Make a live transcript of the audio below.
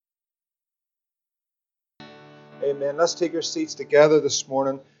Amen. Let's take our seats together this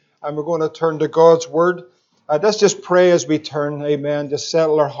morning, and we're going to turn to God's Word. Let's just pray as we turn. Amen. Just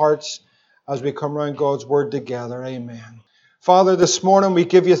settle our hearts as we come around God's Word together. Amen. Father, this morning we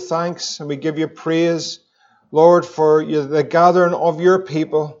give you thanks and we give you praise, Lord, for the gathering of your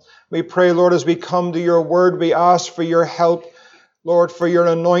people. We pray, Lord, as we come to your Word, we ask for your help, Lord, for your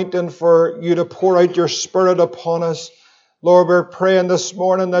anointing, for you to pour out your Spirit upon us. Lord, we're praying this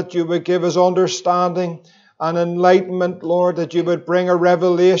morning that you would give us understanding and enlightenment, Lord, that you would bring a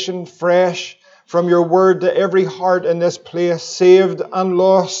revelation fresh from your word to every heart in this place, saved and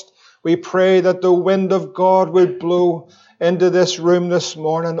lost. We pray that the wind of God would blow into this room this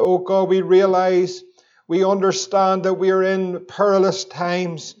morning. Oh God, we realize, we understand that we are in perilous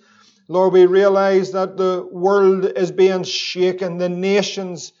times. Lord, we realize that the world is being shaken, the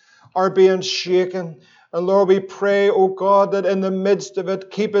nations are being shaken. And Lord, we pray, oh God, that in the midst of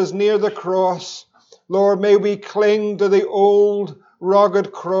it, keep us near the cross. Lord, may we cling to the old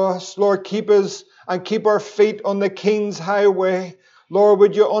rugged cross. Lord, keep us and keep our feet on the King's highway. Lord,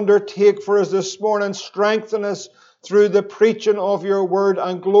 would you undertake for us this morning, strengthen us through the preaching of your word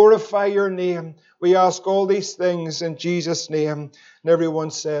and glorify your name. We ask all these things in Jesus' name. And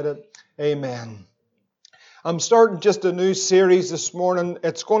everyone said it. Amen. I'm starting just a new series this morning.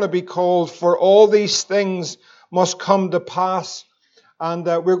 It's going to be called For All These Things Must Come to Pass. And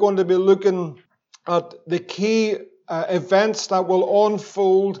we're going to be looking at the key events that will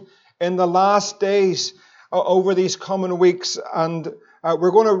unfold in the last days over these coming weeks. And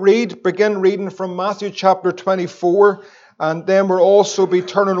we're going to begin reading from Matthew chapter 24. And then we'll also be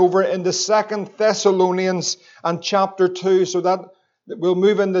turning over into 2 Thessalonians and chapter 2. So that we'll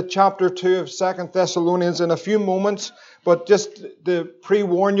move into chapter 2 of 2 Thessalonians in a few moments. But just to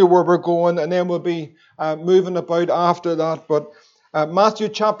pre-warn you where we're going, and then we'll be moving about after that. But Matthew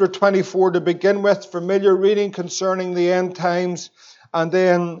chapter 24 to begin with, familiar reading concerning the end times, and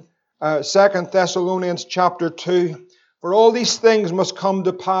then 2 Thessalonians chapter 2. For all these things must come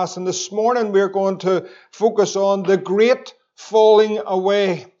to pass. And this morning we're going to focus on the great falling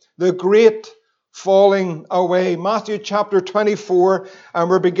away. The great falling away. Matthew chapter 24, and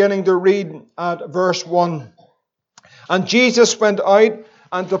we're beginning to read at verse 1. And Jesus went out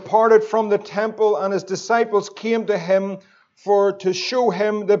and departed from the temple, and his disciples came to him to show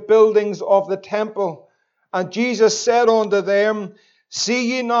him the buildings of the temple. And Jesus said unto them,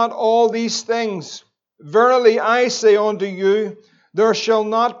 See ye not all these things? Verily I say unto you, there shall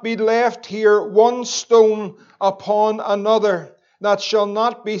not be left here one stone upon another that shall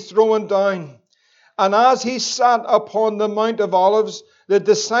not be thrown down. And as he sat upon the Mount of Olives, the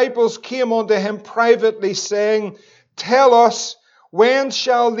disciples came unto him privately, saying, Tell us, when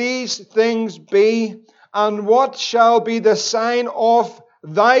shall these things be? And what shall be the sign of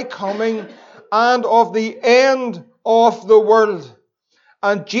thy coming and of the end of the world?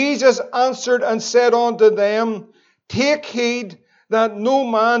 And Jesus answered and said unto them, Take heed that no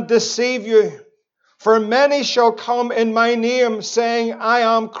man deceive you. For many shall come in my name, saying, I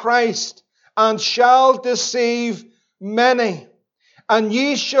am Christ, and shall deceive many. And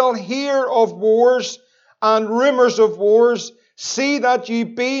ye shall hear of wars and rumors of wars. See that ye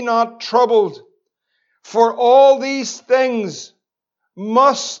be not troubled. For all these things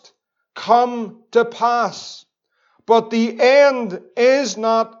must come to pass, but the end is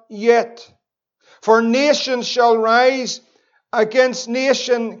not yet. For nation shall rise against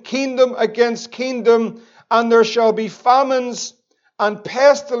nation, kingdom against kingdom, and there shall be famines and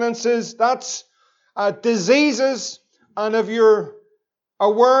pestilences, that's diseases. And if you're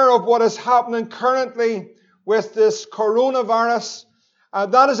aware of what is happening currently with this coronavirus,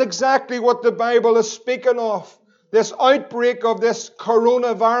 that is exactly what the Bible is speaking of. This outbreak of this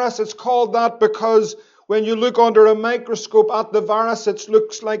coronavirus, it's called that because when you look under a microscope at the virus, it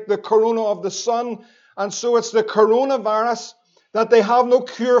looks like the corona of the sun. And so it's the coronavirus that they have no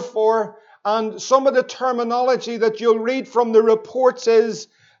cure for. And some of the terminology that you'll read from the reports is,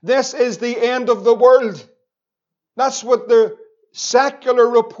 this is the end of the world. That's what the secular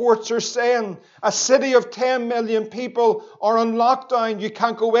reports are saying. A city of 10 million people are on lockdown. You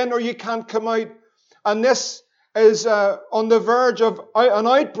can't go in or you can't come out. And this is on the verge of an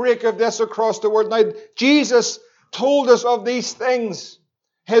outbreak of this across the world. Now, Jesus told us of these things.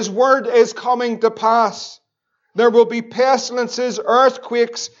 His word is coming to pass. There will be pestilences,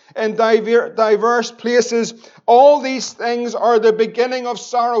 earthquakes in diverse places. All these things are the beginning of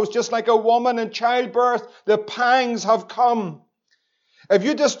sorrows. Just like a woman in childbirth, the pangs have come. If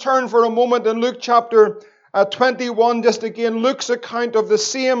you just turn for a moment in Luke chapter 21, just again, Luke's account of the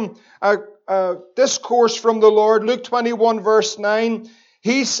same discourse from the Lord, Luke 21 verse 9,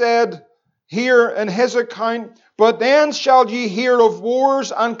 he said here in his account, But then shall ye hear of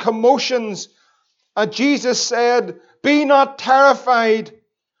wars and commotions. And Jesus said, Be not terrified,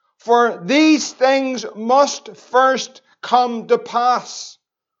 for these things must first come to pass.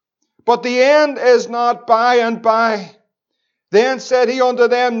 But the end is not by and by. Then said he unto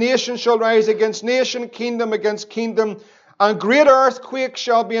them, Nation shall rise against nation, kingdom against kingdom, and great earthquakes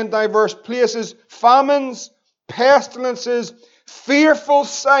shall be in diverse places, famines, pestilences, fearful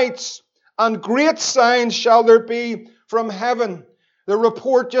sights, and great signs shall there be from heaven. The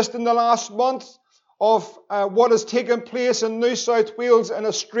report just in the last month of what has taken place in New South Wales and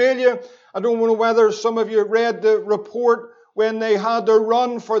Australia. I don't know whether some of you read the report when they had to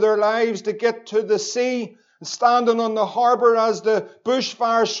run for their lives to get to the sea, standing on the harbour as the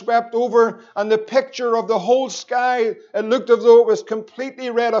bushfire swept over, and the picture of the whole sky, it looked as though it was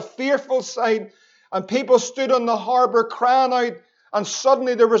completely red, a fearful sight. And people stood on the harbour crying out, and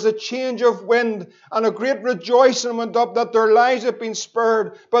suddenly there was a change of wind, and a great rejoicing went up that their lives had been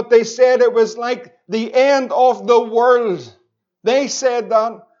spared. But they said it was like the end of the world. They said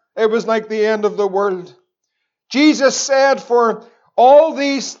that it was like the end of the world. Jesus said, for all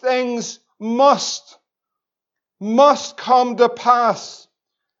these things must come to pass.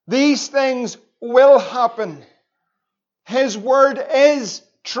 These things will happen. His word is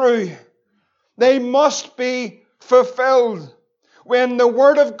true. They must be fulfilled. When the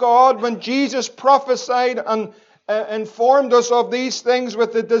word of God, when Jesus prophesied and informed us of these things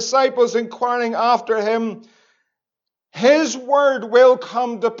with the disciples inquiring after him, his word will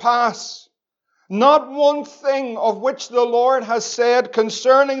come to pass. Not one thing of which the Lord has said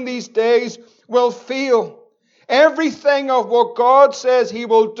concerning these days will fail. Everything of what God says he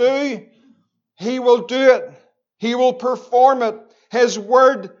will do it. He will perform it. His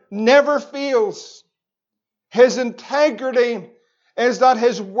word never fails. His integrity is that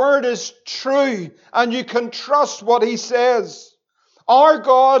his word is true and you can trust what he says. Our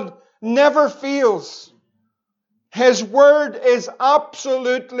God never fails. His word is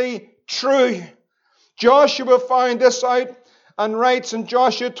absolutely true. Joshua found this out and writes in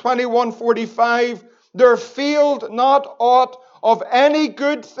Joshua 21:45, There failed not aught of any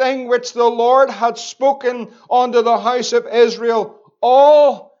good thing which the Lord had spoken unto the house of Israel.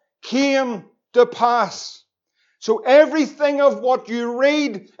 All came to pass. So everything of what you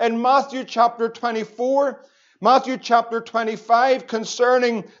read in Matthew chapter 24, Matthew chapter 25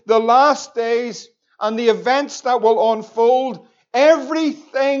 concerning the last days and the events that will unfold,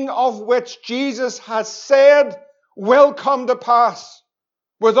 everything of which Jesus has said will come to pass.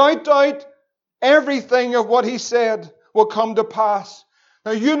 Without doubt, everything of what he said will come to pass.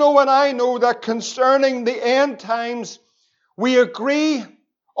 Now you know and I know that concerning the end times, we agree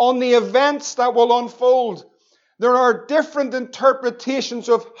on the events that will unfold. There are different interpretations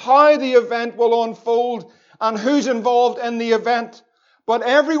of how the event will unfold and who's involved in the event. But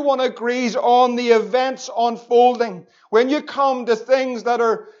everyone agrees on the events unfolding. When you come to things that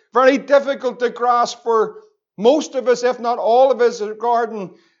are very difficult to grasp for most of us, if not all of us,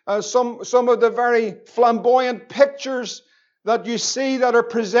 regarding some of the very flamboyant pictures that you see that are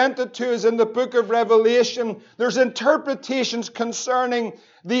presented to us in the book of Revelation, there's interpretations concerning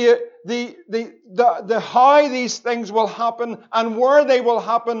the how these things will happen and where they will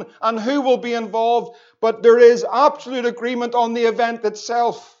happen and who will be involved. But there is absolute agreement on the event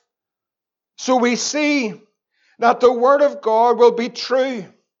itself. So we see that the word of God will be true.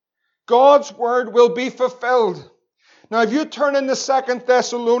 God's word will be fulfilled. Now if you turn into 2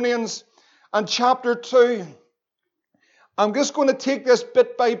 Thessalonians and chapter 2, I'm just going to take this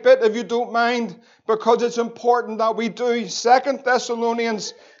bit by bit, if you don't mind, because it's important that we do. 2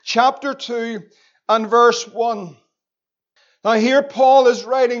 Thessalonians chapter 2 and verse 1. Now here Paul is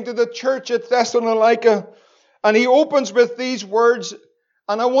writing to the church at Thessalonica, and he opens with these words,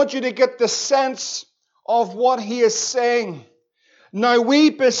 and I want you to get the sense of what he is saying. Now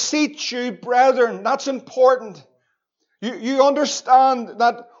we beseech you, brethren, that's important. You understand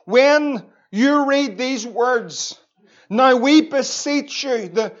that when you read these words, now we beseech you,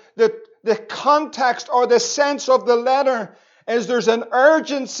 the context or the sense of the letter is there's an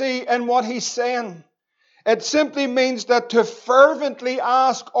urgency in what he's saying. It simply means that to fervently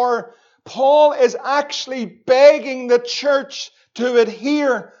ask, or Paul is actually begging the church to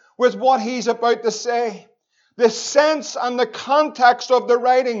adhere with what he's about to say. The sense and the context of the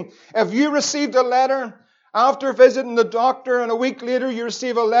writing. If you received a letter after visiting the doctor, and a week later you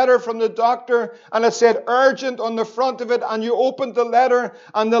receive a letter from the doctor and it said urgent on the front of it, and you opened the letter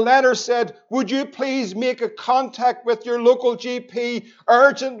and the letter said, would you please make a contact with your local GP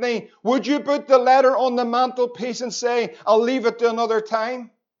urgently? Would you put the letter on the mantelpiece and say, I'll leave it to another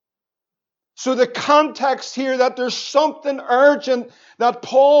time? So the context here that there's something urgent that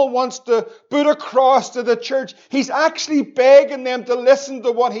Paul wants to put across to the church. He's actually begging them to listen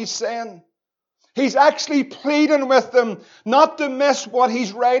to what he's saying. He's actually pleading with them not to miss what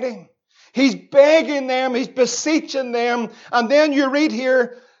he's writing. He's begging them, he's beseeching them. And then you read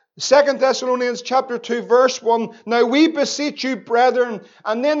here, 2 Thessalonians chapter 2 verse 1, now we beseech you, brethren,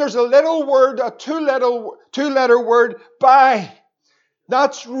 and then there's a little word, a two-letter word, by.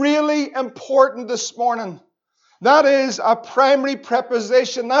 That's really important this morning. That is a primary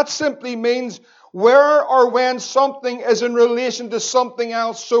preposition. That simply means where or when something is in relation to something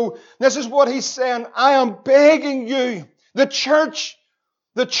else. So this is what he's saying. I am begging you, the church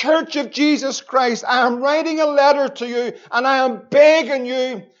of Jesus Christ, I am writing a letter to you and I am begging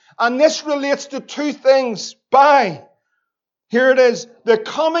you. And this relates to two things. By, here it is, the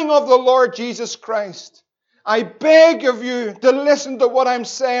coming of the Lord Jesus Christ. I beg of you to listen to what I'm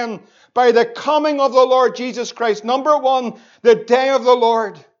saying. By the coming of the Lord Jesus Christ. Number one, the day of the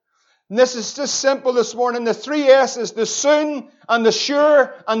Lord. And this is just simple this morning. The three S's, the soon and the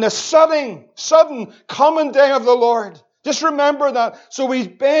sure and the sudden coming day of the Lord. Just remember that. So he's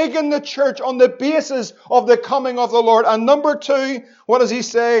begging the church on the basis of the coming of the Lord. And number two, what does he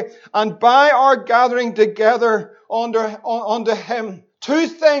say? And by our gathering together unto him. Two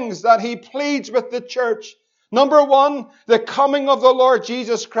things that he pleads with the church. Number one, the coming of the Lord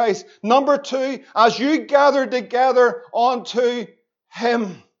Jesus Christ. Number two, as you gather together unto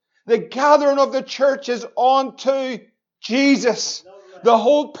him. The gathering of the church is unto Jesus. The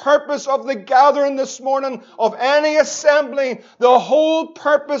whole purpose of the gathering this morning, of any assembly, the whole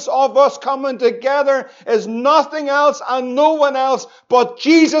purpose of us coming together is nothing else and no one else but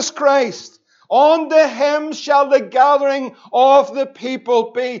Jesus Christ. Unto him shall the gathering of the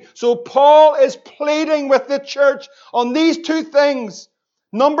people be. So Paul is pleading with the church on these two things.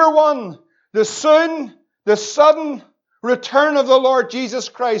 Number one, the soon, the sudden return of the Lord Jesus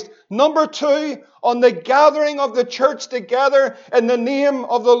Christ. Number two, on the gathering of the church together in the name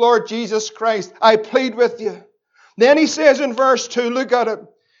of the Lord Jesus Christ. I plead with you. Then he says in verse 2, look at it.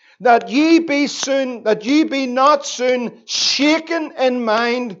 That ye be not soon shaken in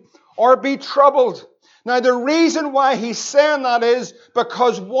mind or be troubled. Now the reason why he's saying that is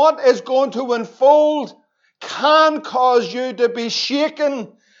because what is going to unfold can cause you to be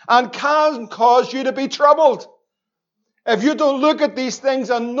shaken and can cause you to be troubled. If you don't look at these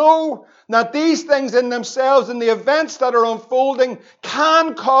things and know that these things in themselves and the events that are unfolding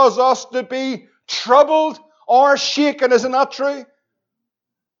can cause us to be troubled or shaken. Isn't that true?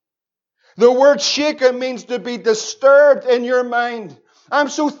 The word shaken means to be disturbed in your mind. I'm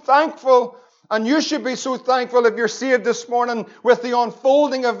so thankful, and you should be so thankful if you're saved this morning with the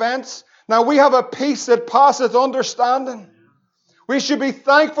unfolding events. Now we have a peace that passeth understanding. We should be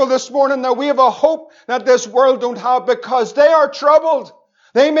thankful this morning that we have a hope that this world don't have because they are troubled.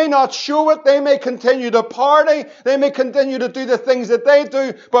 They may not show it. They may continue to party. They may continue to do the things that they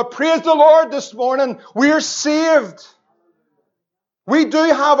do. But praise the Lord this morning, we're saved. We do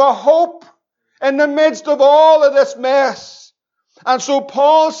have a hope in the midst of all of this mess. And so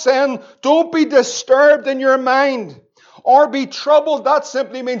Paul's saying, don't be disturbed in your mind or be troubled. That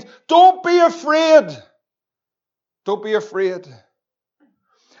simply means don't be afraid. Don't be afraid.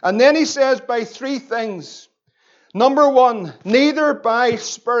 And then he says by three things. Number one, neither by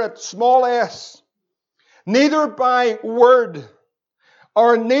spirit, small s, neither by word,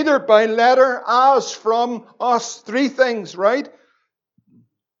 or neither by letter as from us. Three things, right?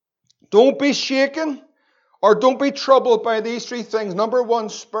 Don't be shaken or don't be troubled by these three things. Number one,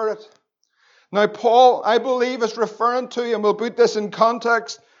 spirit. Now Paul, I believe, is referring to, and we'll put this in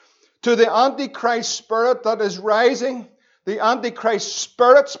context, to the Antichrist spirit that is rising. The Antichrist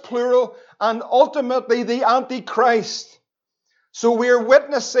spirits, plural, and ultimately the Antichrist. So we're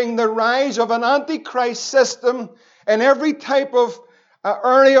witnessing the rise of an Antichrist system in every type of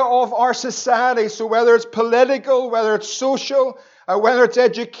area of our society. So whether it's political, whether it's social, whether it's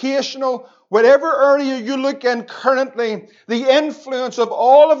educational, whatever area you look in currently, the influence of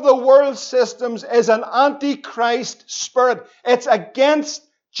all of the world systems is an Antichrist spirit. It's against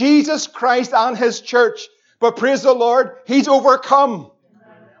Jesus Christ and His church. But praise the Lord, He's overcome.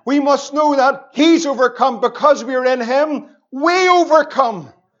 We must know that He's overcome because we're in Him. We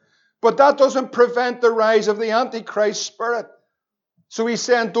overcome. But that doesn't prevent the rise of the Antichrist spirit. So he's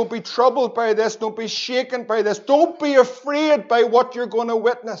saying, don't be troubled by this. Don't be shaken by this. Don't be afraid by what you're going to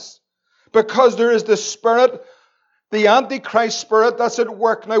witness. Because there is the spirit, the Antichrist spirit that's at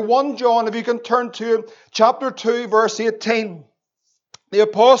work. Now 1 John, if you can turn to chapter 2, verse 18. The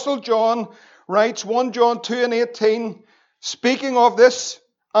Apostle John writes, 1 John 2 and 18, speaking of this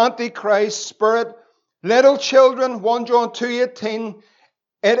Antichrist spirit. Little children, 1 John 2:18,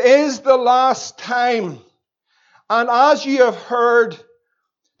 it is the last time. And as you have heard,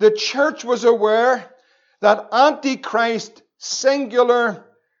 the church was aware that Antichrist, singular,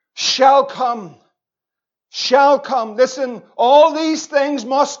 shall come. Shall come. Listen, all these things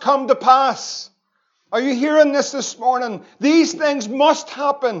must come to pass. Are you hearing this morning? These things must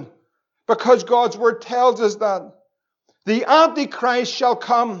happen because God's Word tells us that. The Antichrist shall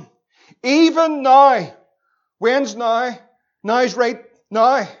come. Even now. When's now? Now's right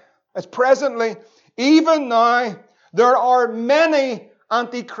now. It's presently. Even now, there are many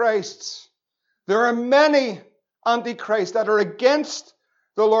Antichrists. There are many Antichrists that are against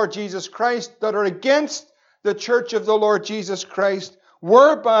the Lord Jesus Christ, that are against the church of the Lord Jesus Christ,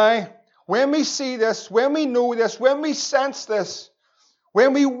 whereby when we see this, when we know this, when we sense this,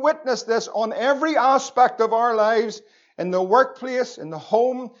 when we witness this on every aspect of our lives, in the workplace, in the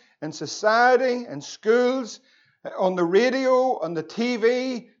home, in society, in schools, on the radio, on the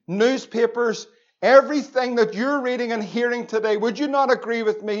TV, newspapers, everything that you're reading and hearing today, would you not agree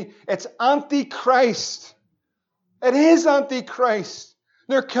with me? It's Antichrist. It is Antichrist.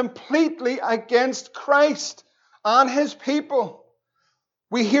 They're completely against Christ and His people.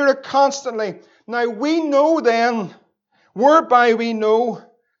 We hear it constantly. Now we know then, whereby we know,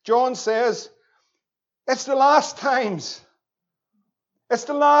 John says, it's the last times. It's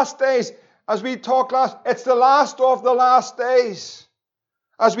the last days. As we talked last, it's the last of the last days.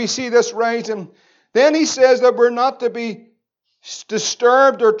 As we see this rising. Then he says that we're not to be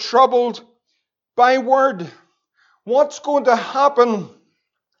disturbed or troubled by word. What's going to happen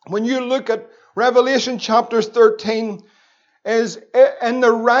when you look at Revelation chapter 13 is in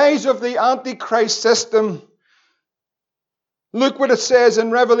the rise of the Antichrist system. Look what it says in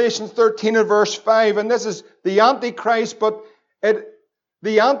Revelation 13 and verse 5. And this is the Antichrist, but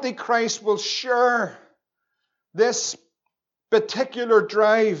the Antichrist will share this particular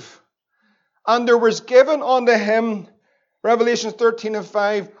drive. And there was given unto him, Revelation 13 and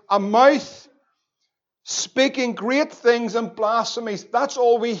 5, a mouth speaking great things and blasphemies. That's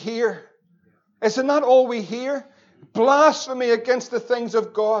all we hear. Isn't that all we hear? Blasphemy against the things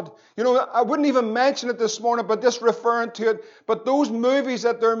of God. You know, I wouldn't even mention it this morning, but just referring to it. But those movies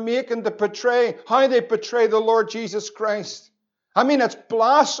that they're making to portray, how they portray the Lord Jesus Christ. I mean, it's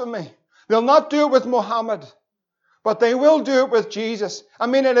blasphemy. They'll not do it with Muhammad, but they will do it with Jesus. I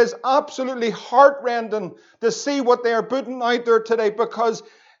mean, it is absolutely heartrending to see what they are putting out there today because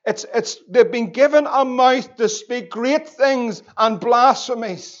they've been given a mouth to speak great things and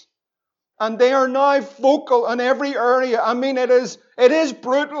blasphemies. And they are now vocal in every area. I mean, it is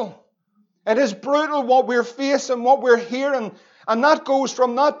brutal. It is brutal what we're facing, what we're hearing. And that goes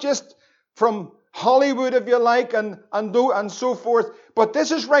from not just from Hollywood, if you like, and so forth. But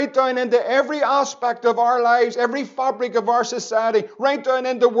this is right down into every aspect of our lives, every fabric of our society, right down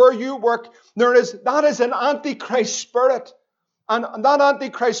into where you work. That is an Antichrist spirit. And that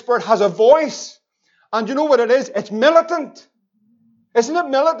Antichrist spirit has a voice. And you know what it is? It's militant. Isn't it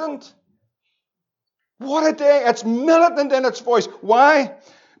militant? What a day. It's militant in its voice. Why?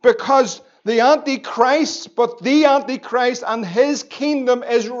 Because the Antichrist and his kingdom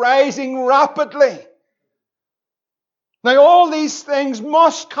is rising rapidly. Now all these things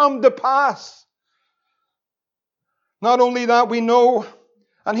must come to pass. Not only that, we know,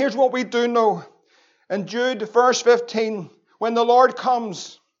 and here's what we do know. In Jude verse 15, when the Lord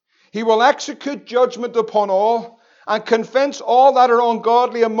comes, He will execute judgment upon all, and convince all that are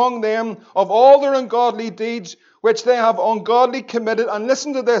ungodly among them of all their ungodly deeds which they have ungodly committed. And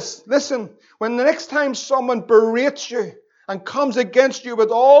listen to this. Listen, when the next time someone berates you and comes against you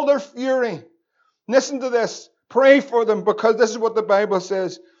with all their fury, listen to this. Pray for them, because this is what the Bible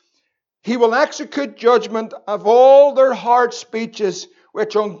says. He will execute judgment of all their hard speeches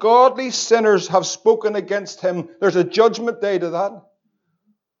which ungodly sinners have spoken against Him. There's a judgment day to that.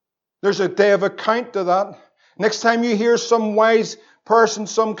 There's a day of account to that. Next time you hear some wise person,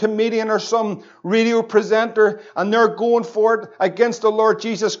 some comedian or some radio presenter, and they're going for it against the Lord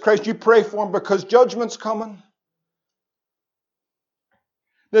Jesus Christ, you pray for them because judgment's coming.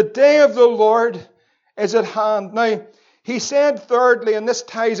 The day of the Lord is at hand. Now, He said thirdly, and this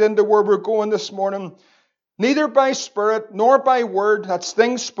ties into where we're going this morning, neither by spirit, nor by word, that's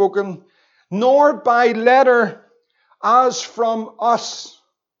things spoken, nor by letter as from us.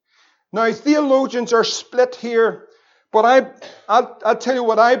 Now, theologians are split here, but I'll tell you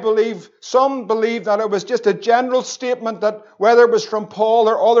what I believe. Some believe that it was just a general statement that whether it was from Paul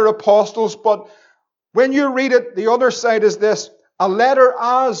or other apostles, but when you read it, the other side is this, a letter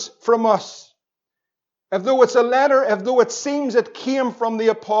as from us. As though it's a letter, as though it seems it came from the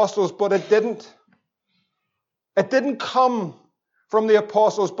apostles, but it didn't. It didn't come from the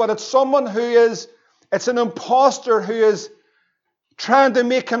apostles, but it's someone it's an imposter who is trying to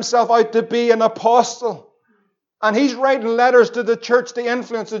make himself out to be an apostle. And he's writing letters to the church to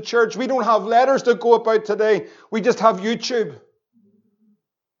influence the church. We don't have letters to go about today. We just have YouTube.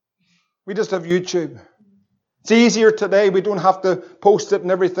 We just have YouTube. It's easier today. We don't have to post it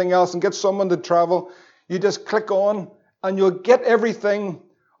and everything else and get someone to travel. You just click on and you'll get everything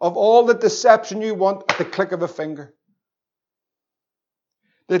of all the deception you want at the click of a finger.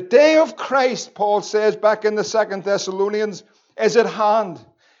 The day of Christ, Paul says back in the 2 Thessalonians, is at hand.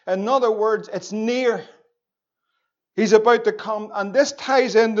 In other words, it's near. He's about to come. And this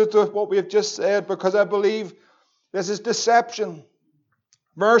ties into what we've just said, because I believe this is deception.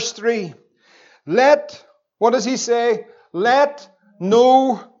 Verse 3. What does he say? Let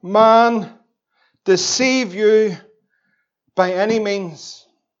no man deceive you by any means.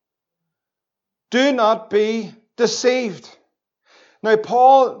 Do not be deceived. Now,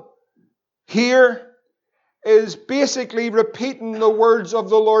 Paul here is basically repeating the words of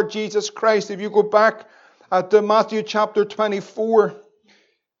the Lord Jesus Christ. If you go back to Matthew chapter 24,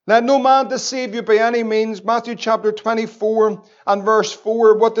 let no man deceive you by any means. Matthew chapter 24 and verse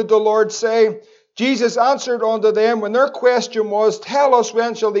 4, what did the Lord say? Jesus answered unto them when their question was, tell us,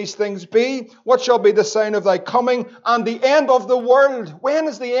 when shall these things be? What shall be the sign of thy coming and the end of the world? When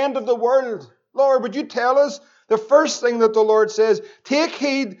is the end of the world? Lord, would you tell us? The first thing that the Lord says, take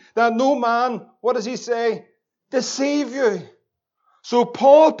heed that no man, what does he say? Deceive you. So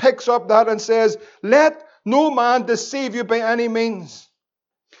Paul picks up that and says, let no man deceive you by any means.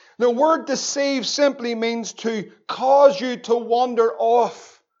 The word deceive simply means to cause you to wander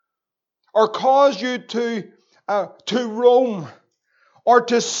off, or cause you to roam, or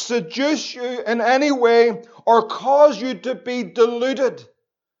to seduce you in any way, or cause you to be deluded.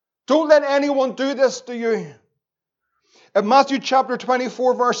 Don't let anyone do this to you. In Matthew chapter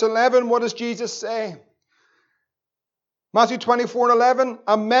 24, verse 11, what does Jesus say? Matthew 24 and 11,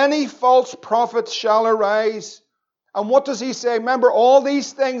 and many false prophets shall arise. And what does he say? Remember, all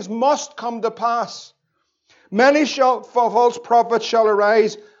these things must come to pass. Many false prophets shall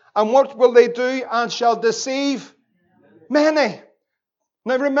arise. And what will they do? And shall deceive many.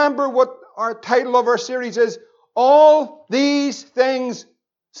 Now remember what our title of our series is. All these things,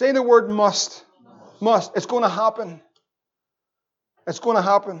 say the word must. Must. It's going to happen. It's going to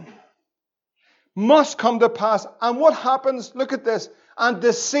happen. Must come to pass. And what happens? Look at this. And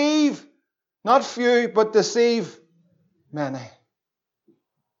deceive, not few, but deceive many.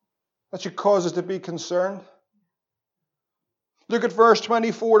 That should cause us to be concerned. Look at verse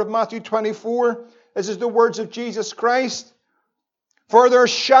 24 of Matthew 24. This is the words of Jesus Christ. For there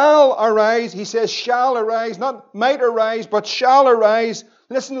shall arise, he says shall arise, not might arise, but shall arise.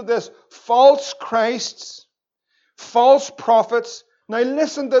 Listen to this. False Christs, false prophets. Now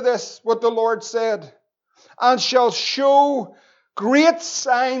listen to this, what the Lord said. And shall show great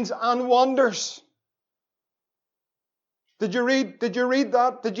signs and wonders. Did you read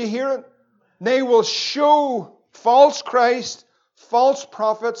that? Did you hear it? They will show false Christ, false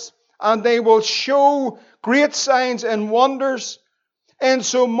prophets, and they will show great signs and wonders,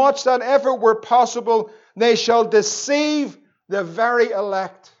 insomuch that if it were possible, they shall deceive the very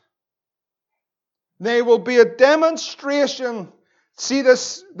elect. They will be a demonstration. See,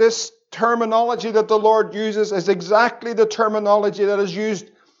 this terminology that the Lord uses is exactly the terminology that is used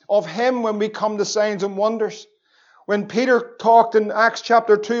of Him when we come to signs and wonders. When Peter talked in Acts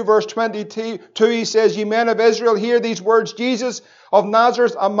chapter 2, verse 22, he says, Ye men of Israel, hear these words, Jesus of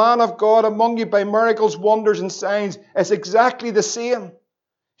Nazareth, a man of God among you by miracles, wonders, and signs. It's exactly the same.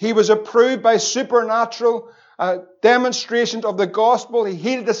 He was approved by supernatural demonstrations of the gospel. He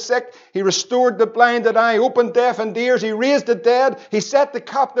healed the sick. He restored the blinded eye, opened deaf and ears. He raised the dead. He set the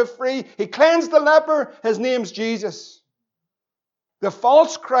captive free. He cleansed the leper. His name's Jesus. The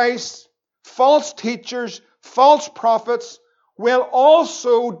false Christ, false teachers, false prophets will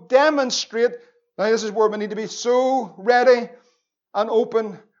also demonstrate, now this is where we need to be so ready and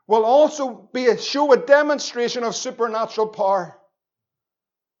open, will also show a demonstration of supernatural power.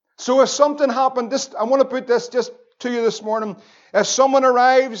 So if something happened, I want to put this just to you this morning. If someone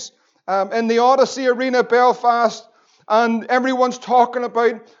arrives in the Odyssey Arena, Belfast, and everyone's talking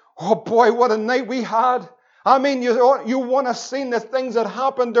about, oh boy, what a night we had. I mean, you want to see the things that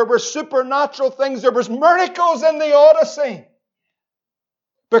happened. There were supernatural things. There was miracles in the Odyssey.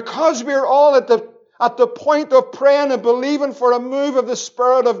 Because we're all at the point of praying and believing for a move of the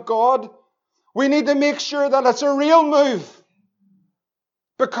Spirit of God, we need to make sure that it's a real move.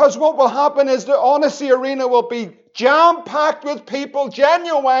 Because what will happen is the Honesty Arena will be jam-packed with people,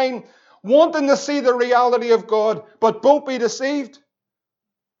 genuine, wanting to see the reality of God. But don't be deceived.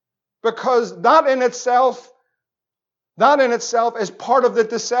 Because that in itself is part of the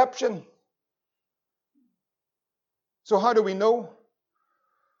deception. So how do we know?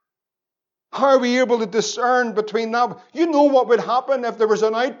 How are we able to discern between that? You know what would happen if there was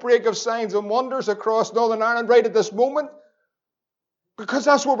an outbreak of signs and wonders across Northern Ireland right at this moment? Because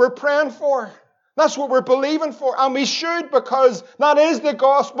that's what we're praying for. That's what we're believing for. And we should, because that is the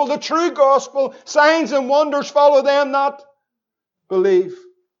gospel, the true gospel. Signs and wonders follow them that believe.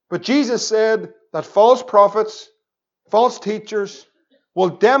 But Jesus said that false prophets, false teachers will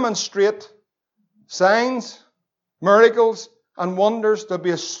demonstrate signs, miracles, and wonders. There'll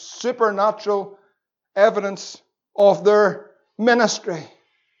be a supernatural evidence of their ministry.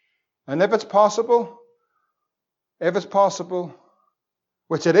 And if it's possible,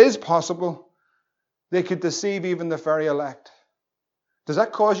 which it is possible, they could deceive even the very elect. Does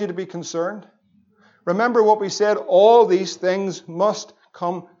that cause you to be concerned? Remember what we said, all these things must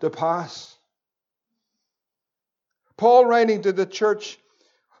come to pass. Paul, writing to the church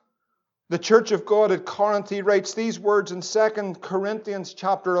of God at Corinth, he writes these words in 2 Corinthians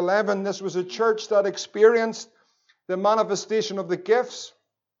chapter 11. This was a church that experienced the manifestation of the gifts.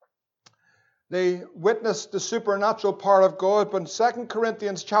 They witnessed the supernatural power of God. But in 2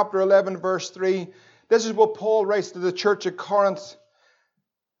 Corinthians chapter 11, verse 3, this is what Paul writes to the church at Corinth.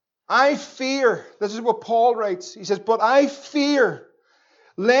 I fear, this is what Paul writes. He says, but I fear,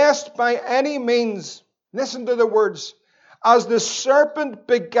 lest by any means, listen to the words, as the serpent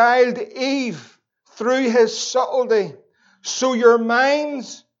beguiled Eve through his subtlety, so your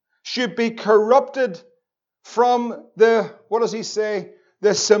minds should be corrupted from the, what does he say?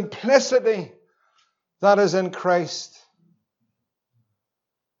 The simplicity that is in Christ.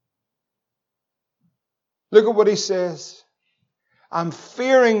 Look at what he says. I'm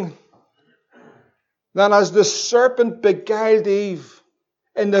fearing that as the serpent beguiled Eve,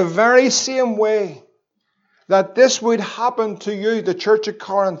 in the very same way that this would happen to you, the church of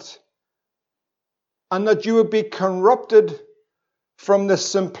Corinth, and that you would be corrupted from the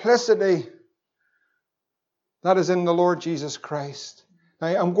simplicity that is in the Lord Jesus Christ. Now,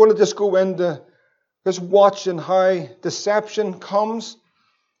 I'm going to just go into just watching how deception comes,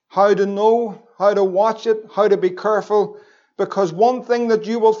 how to know, how to watch it, how to be careful. Because one thing that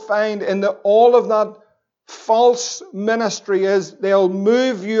you will find in all of that false ministry is they'll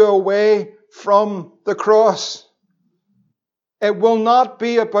move you away from the cross. It will not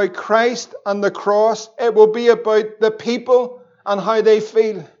be about Christ and the cross. It will be about the people and how they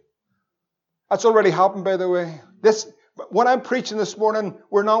feel. That's already happened, by the way. What I'm preaching this morning,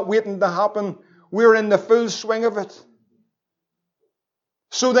 we're not waiting to happen. We're in the full swing of it.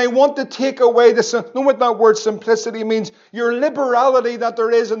 So they want to take away know what that word simplicity means? Your liberality that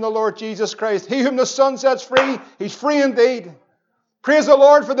there is in the Lord Jesus Christ. He whom the Son sets free, he's free indeed. Praise the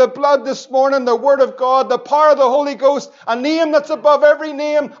Lord for the blood this morning, the Word of God, the power of the Holy Ghost, a name that's above every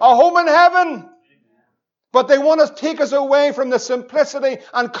name, a home in heaven. But they want to take us away from the simplicity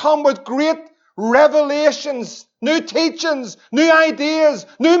and come with great revelations, new teachings, new ideas,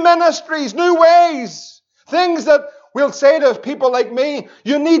 new ministries, new ways. Things that we'll say to people like me,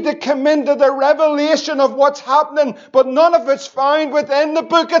 you need to come into the revelation of what's happening, but none of it's found within the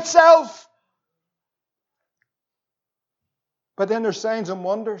book itself. But then there's signs and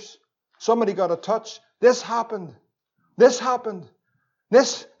wonders. Somebody got a touch. This happened. This happened.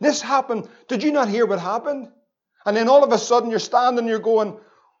 This happened. Did you not hear what happened? And then all of a sudden you're standing and you're going,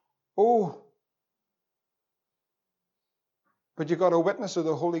 oh. But you got a witness of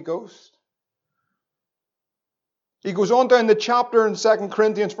the Holy Ghost. He goes on down the chapter in 2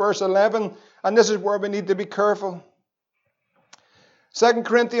 Corinthians verse 11, and this is where we need to be careful. 2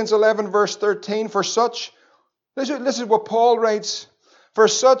 Corinthians 11 verse 13, for such, this is what Paul writes, for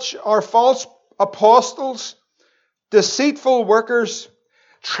such are false apostles, deceitful workers,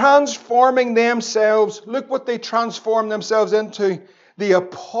 transforming themselves, look what they transform themselves into, the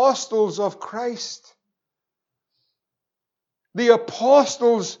apostles of Christ. The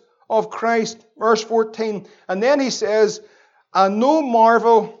apostles of Christ, verse 14. And then he says, and no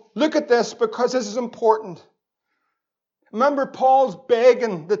marvel, look at this because this is important. Remember, Paul's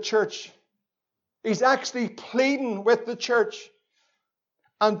begging the church. He's actually pleading with the church.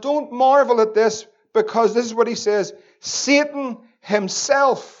 And don't marvel at this because this is what he says. Satan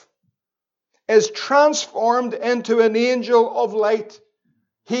himself is transformed into an angel of light.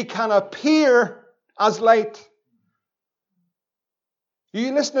 He can appear as light.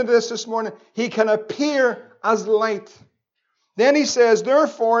 You listening to this morning? He can appear as light. Then he says,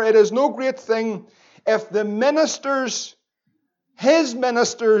 therefore it is no great thing if the ministers, his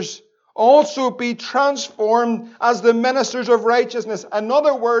ministers, also be transformed as the ministers of righteousness. In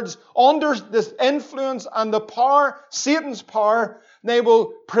other words, under this influence and the power, Satan's power, they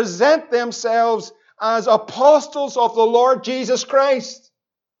will present themselves as apostles of the Lord Jesus Christ.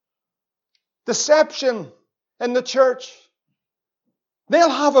 Deception in the church. They'll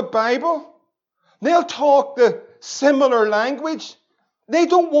have a Bible. They'll talk the similar language. They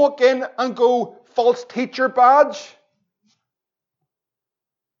don't walk in and go, false teacher badge.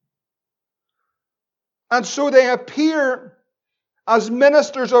 And so they appear as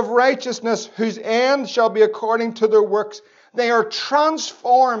ministers of righteousness, whose end shall be according to their works. They are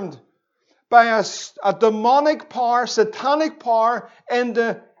transformed by a demonic power, satanic power,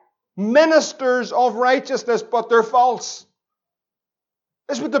 into ministers of righteousness, but they're false.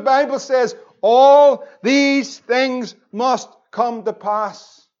 That's what the Bible says. All these things must come to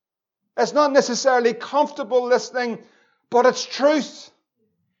pass. It's not necessarily comfortable listening, but it's truth.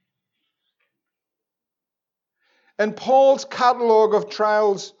 In Paul's catalogue of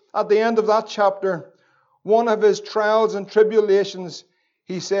trials, at the end of that chapter, one of his trials and tribulations,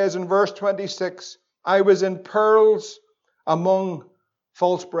 he says in verse 26, I was in perils among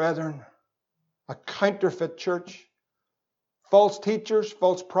false brethren, a counterfeit church, false teachers,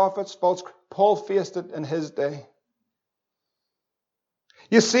 false prophets, Paul faced it in his day.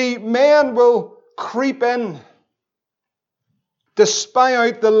 You see, men will creep in to spy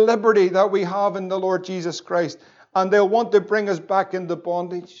out the liberty that we have in the Lord Jesus Christ. And they'll want to bring us back into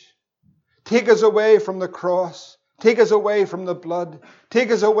bondage. Take us away from the cross. Take us away from the blood.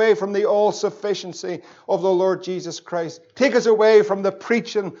 Take us away from the all-sufficiency of the Lord Jesus Christ. Take us away from the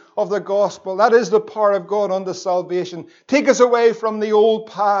preaching of the gospel. That is the power of God unto salvation. Take us away from the old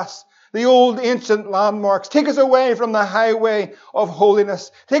past, the old ancient landmarks. Take us away from the highway of holiness.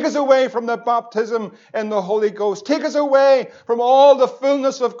 Take us away from the baptism in the Holy Ghost. Take us away from all the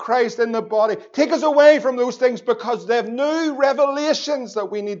fullness of Christ in the body. Take us away from those things because they have new revelations that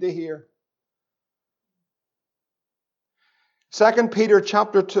we need to hear. 2 Peter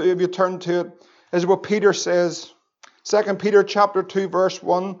chapter 2, if you turn to it, is what Peter says. 2 Peter chapter 2 verse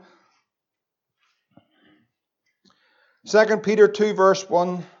 1. 2 Peter 2 verse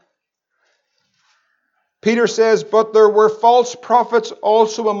 1. Peter says, but there were false prophets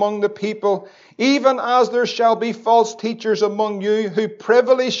also among the people, even as there shall be false teachers among you, who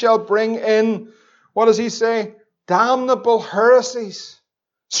privily shall bring in, what does he say? Damnable heresies.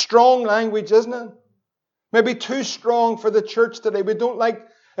 Strong language, isn't it? Maybe too strong for the church today. We don't like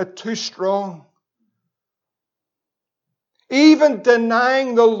it too strong. Even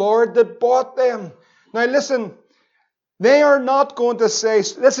denying the Lord that bought them. Now listen, they are not going to say,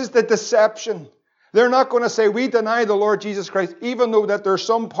 this is the deception. They're not going to say, we deny the Lord Jesus Christ, even though that there are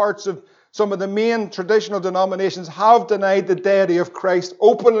some parts of some of the main traditional denominations have denied the deity of Christ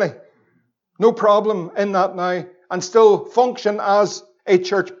openly. No problem in that now, and still function as a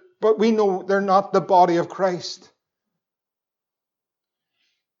church. But we know they're not the body of Christ.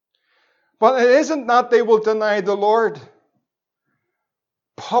 But it isn't that they will deny the Lord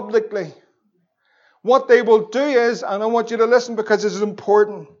publicly. What they will do is, and I want you to listen because this is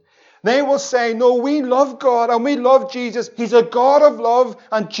important, they will say, no, we love God and we love Jesus. He's a God of love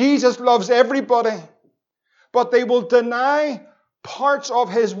and Jesus loves everybody. But they will deny parts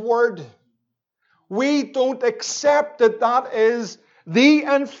of His Word. We don't accept that that is the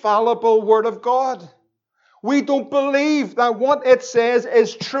infallible Word of God. We don't believe that what it says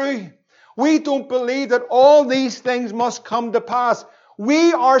is true. We don't believe that all these things must come to pass.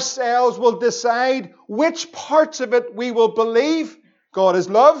 We ourselves will decide which parts of it we will believe. God is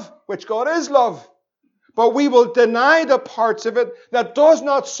love, which God is love. But we will deny the parts of it that does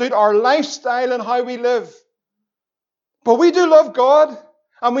not suit our lifestyle and how we live. But we do love God,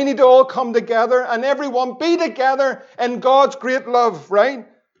 and we need to all come together and everyone be together in God's great love, right?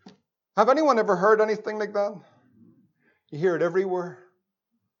 Have anyone ever heard anything like that? You hear it everywhere.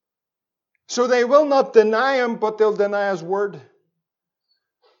 So they will not deny Him, but they'll deny His Word.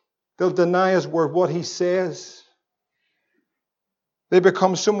 They'll deny His Word, what He says. They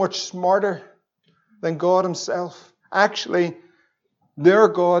become so much smarter than God Himself. Actually, they're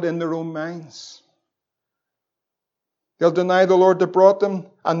God in their own minds. They'll deny the Lord that brought them,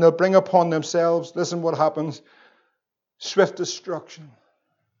 and they'll bring upon themselves, listen what happens, swift destruction.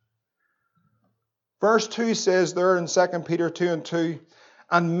 Verse 2 says there in 2 Peter 2 and 2,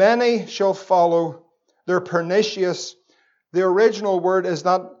 and many shall follow their pernicious. The original word is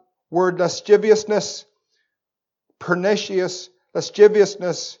that word lasciviousness, pernicious,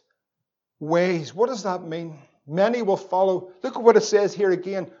 lasciviousness ways. What does that mean? Many will follow. Look at what it says here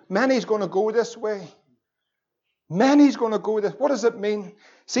again. Many's going to go this way. Many's going to go this. What does it mean?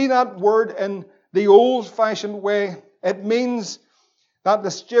 See that word in the old-fashioned way? It means that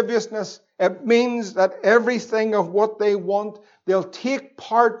lasciviousness. It means that everything of what they want, they'll take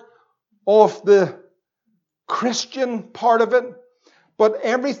part of the Christian part of it, but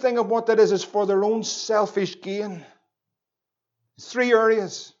everything of what that is for their own selfish gain. 3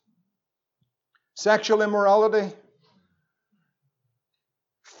 areas. Sexual immorality,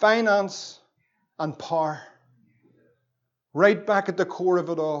 finance, and power. Right back at the core of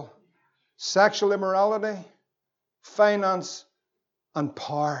it all. Sexual immorality, finance, and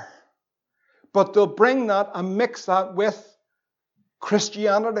power. But they'll bring that and mix that with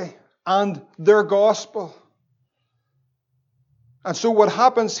Christianity and their gospel. And so what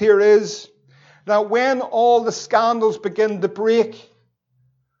happens here is that when all the scandals begin to break,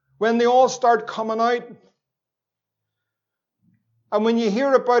 when they all start coming out, and when you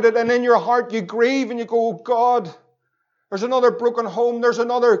hear about it and in your heart you grieve and you go, oh God, there's another broken home, there's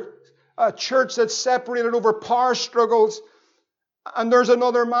another church that's separated over power struggles, and there's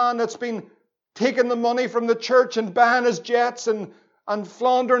another man that's been taking the money from the church and buying his jets and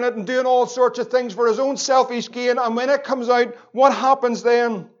floundering it and doing all sorts of things for his own selfish gain. And when it comes out, what happens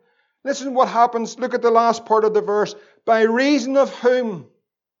then? Listen what happens. Look at the last part of the verse. By reason of whom?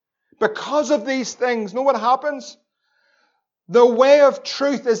 Because of these things. Know what happens? The way of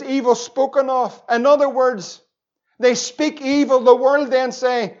truth is evil spoken of. In other words, they speak evil. The world then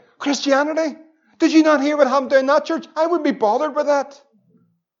say, Christianity? Did you not hear what happened in that church? I would be bothered with that.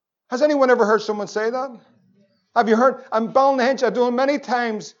 Has anyone ever heard someone say that? Have you heard? I'm Ballinhinch. I've done many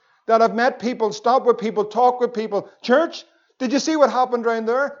times that I've met people, stopped with people, talked with people. Church, did you see what happened around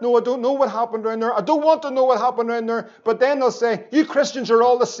there? No, I don't know what happened around there. I don't want to know what happened around there. But then they'll say, you Christians are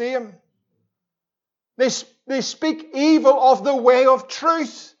all the same. They speak evil of the way of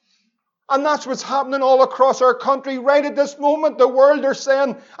truth. And that's what's happening all across our country right at this moment. The world are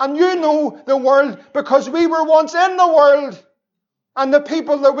saying, and you know the world because we were once in the world. And the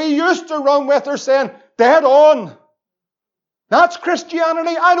people that we used to run with are saying, dead on. That's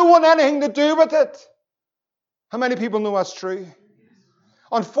Christianity. I don't want anything to do with it. How many people know that's true?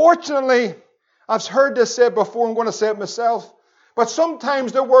 Unfortunately, I've heard this said before. I'm going to say it myself. But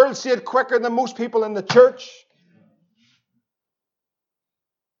sometimes the world see it quicker than most people in the church.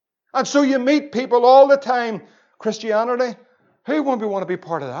 And so you meet people all the time. Christianity? Who won't want to be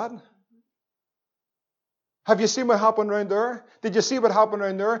part of that? Have you seen what happened around there? Did you see what happened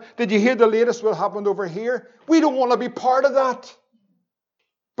around there? Did you hear the latest what happened over here? We don't want to be part of that.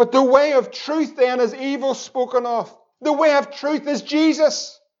 But the way of truth then is evil spoken of. The way of truth is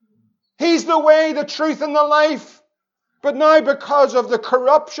Jesus. He's the way, the truth, and the life. But now because of the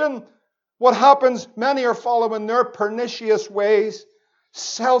corruption, what happens? Many are following their pernicious ways,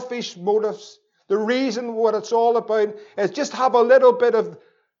 selfish motives. The reason what it's all about is just have a little bit of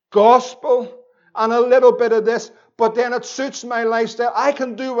gospel and a little bit of this, but then it suits my lifestyle. I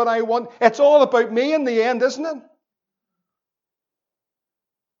can do what I want. It's all about me in the end, isn't it?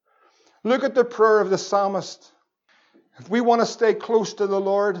 Look at the prayer of the psalmist. If we want to stay close to the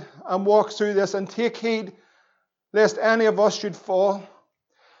Lord and walk through this and take heed lest any of us should fall,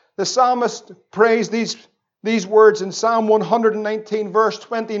 the psalmist prays these words in Psalm 119 verse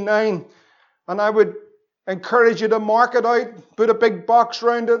 29. And I would encourage you to mark it out, put a big box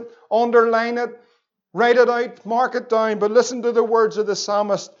around it, underline it, write it out, mark it down. But listen to the words of the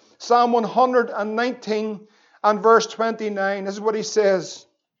psalmist. Psalm 119 and verse 29. This is what he says.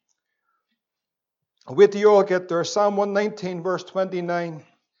 I'll wait till you all get there. Psalm 119 verse 29.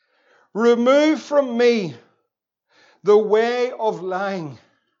 Remove from me the way of lying,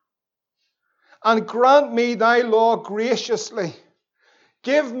 and grant me thy law graciously.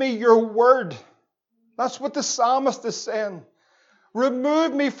 Give me your word. That's what the psalmist is saying.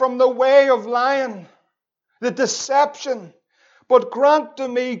 Remove me from the way of lying, the deception, but grant to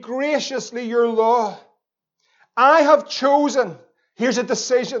me graciously your law. I have chosen. Here's a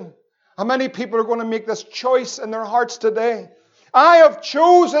decision. How many people are going to make this choice in their hearts today? I have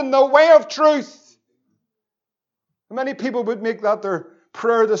chosen the way of truth. How many people would make that their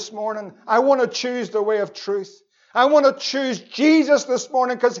prayer this morning? I want to choose the way of truth. I want to choose Jesus this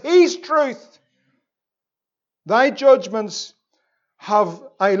morning because He's truth. Thy judgments have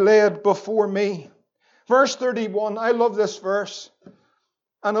I laid before me. Verse 31, I love this verse.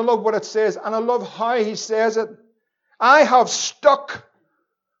 And I love what it says. And I love how he says it. I have stuck.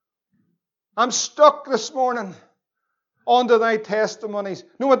 I'm stuck this morning onto thy testimonies. You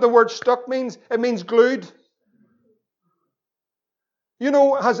know what the word stuck means? It means glued. You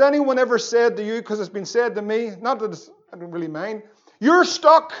know, has anyone ever said to you, because it's been said to me, not that I don't really mind, you're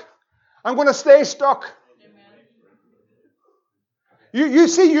stuck. I'm going to stay stuck. You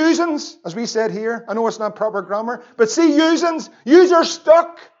see usings, as we said here. I know it's not proper grammar, but see usings. Yous are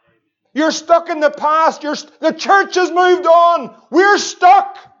stuck. You're stuck in the past. The church has moved on. We're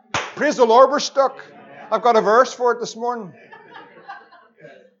stuck. Praise the Lord, we're stuck. I've got a verse for it this morning.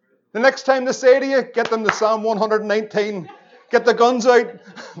 The next time they say to you, get them to Psalm 119. Get the guns out.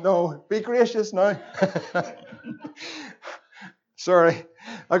 No, be gracious now. Sorry,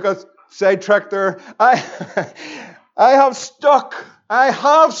 I got sidetracked there. I have stuck. I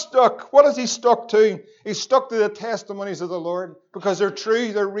have stuck. What is he stuck to? He's stuck to the testimonies of the Lord because they're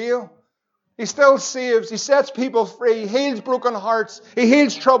true, they're real. He still saves. He sets people free. He heals broken hearts. He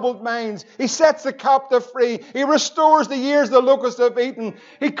heals troubled minds. He sets the captive free. He restores the years the locusts have eaten.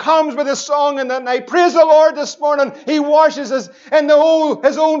 He comes with a song in the night. Praise the Lord this morning. He washes us in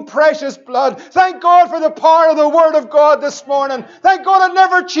his own precious blood. Thank God for the power of the Word of God this morning. Thank God it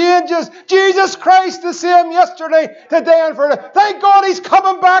never changes. Jesus Christ the same yesterday, today, and forever. Thank God He's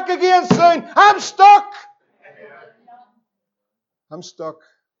coming back again soon. I'm stuck. I'm stuck.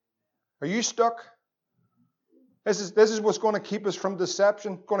 Are you stuck? This is what's going to keep us from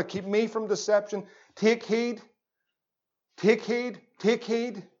deception, going to keep me from deception. Take heed. Take heed. Take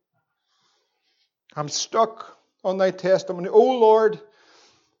heed. I'm stuck on thy testimony. O Lord,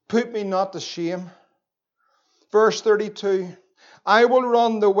 put me not to shame. Verse 32. I will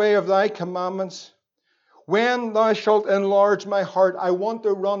run the way of thy commandments. When thou shalt enlarge my heart, I want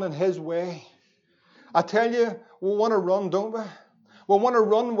to run in his way. I tell you, we want to run, don't we? We want to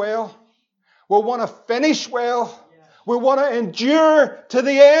run well. We want to finish well. We want to endure to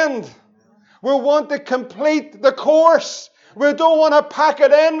the end. We want to complete the course. We don't want to pack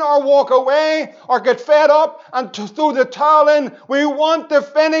it in or walk away or get fed up and to throw the towel in. We want to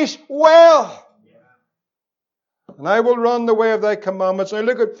finish well. And I will run the way of thy commandments. Now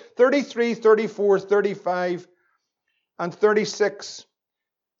look at 33, 34, 35, and 36.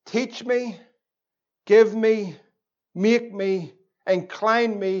 Teach me, give me, make me,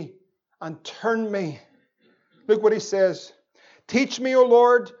 incline me, and turn me. Look what he says. Teach me, O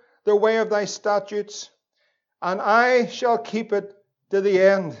Lord, the way of thy statutes, and I shall keep it to the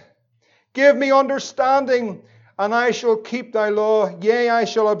end. Give me understanding, and I shall keep thy law. Yea, I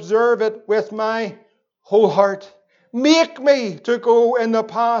shall observe it with my whole heart. Make me to go in the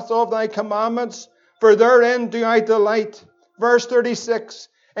path of thy commandments, for therein do I delight. Verse 36.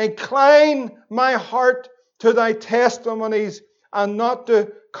 Incline my heart to thy testimonies, and not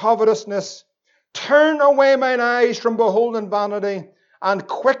to covetousness. Turn away mine eyes from beholding vanity, and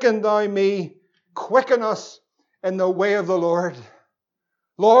quicken thou me, quicken us in the way of the Lord.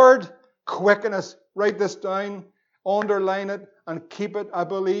 Lord, quicken us. Write this down, underline it, and keep it. I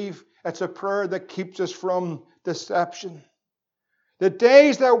believe it's a prayer that keeps us from deception. The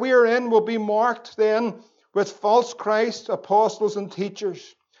days that we are in will be marked then with false Christ, apostles, and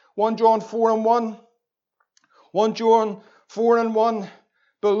teachers. 1 John 4 and 1. 1 John 4 and 1.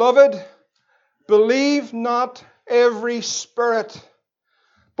 Beloved, believe not every spirit,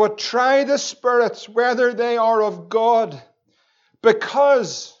 but try the spirits whether they are of God.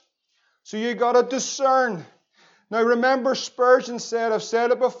 Because, so you got to discern. Now remember, Spurgeon said, I've said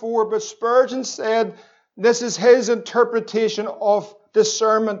it before, but Spurgeon said this is his interpretation of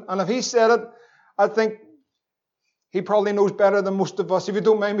discernment. And if he said it, I think he probably knows better than most of us, if you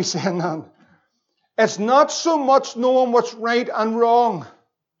don't mind me saying that. It's not so much knowing what's right and wrong.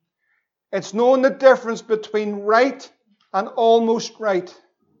 It's knowing the difference between right and almost right.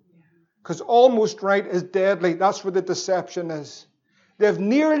 Because almost right is deadly. That's where the deception is. They've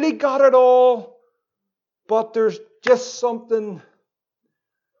nearly got it all, but there's just something.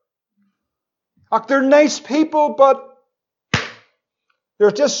 Like they're nice people, but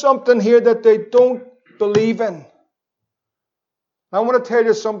there's just something here that they don't believe in. I want to tell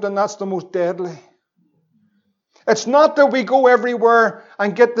you something that's the most deadly. It's not that we go everywhere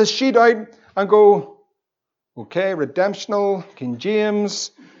and get the sheet out and go, okay, redemptional, King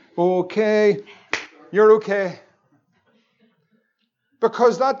James, okay, you're okay.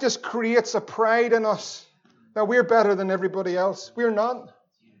 Because that just creates a pride in us that we're better than everybody else. We're not.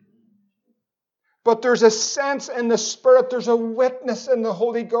 But there's a sense in the Spirit, there's a witness in the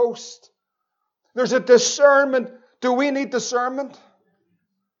Holy Ghost. There's a discernment. Do we need discernment?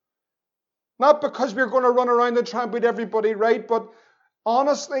 Not because we're going to run around and try and beat everybody right, but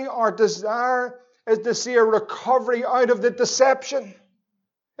honestly, our desire is to see a recovery out of the deception.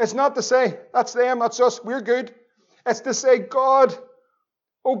 It's not to say, that's them, that's us, we're good. It's to say, God,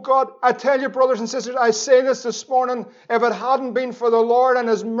 Oh God, I tell you, brothers and sisters, I say this morning, if it hadn't been for the Lord and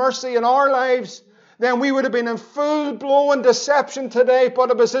His mercy in our lives, then we would have been in full-blown deception today,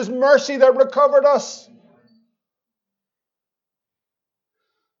 but it was His mercy that recovered us.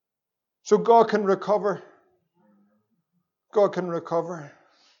 So God can recover. God can recover.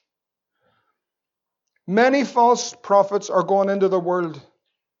 Many false prophets are going into the world.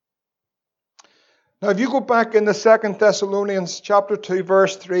 Now, if you go back in the 2 Thessalonians chapter 2,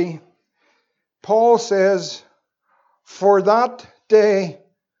 verse 3, Paul says, "For that day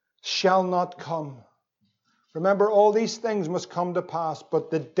shall not come." Remember, all these things must come to pass,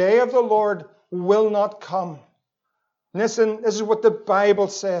 but the day of the Lord will not come. Listen, this is what the Bible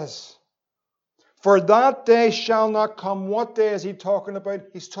says. For that day shall not come. What day is he talking about?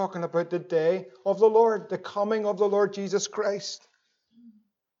 He's talking about the day of the Lord, the coming of the Lord Jesus Christ.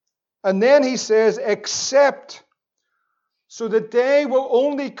 And then he says, except. So the day will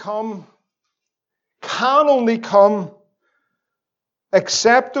only come, can only come,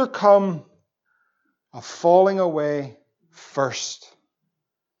 except there come a falling away first.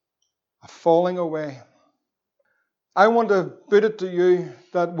 A falling away. I want to put it to you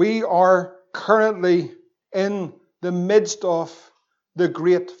that we are currently in the midst of the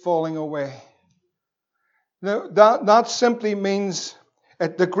great falling away. Now, that simply means,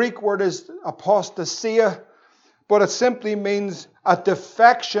 the Greek word is apostasia, but it simply means a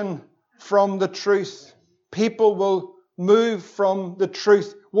defection from the truth. People will move from the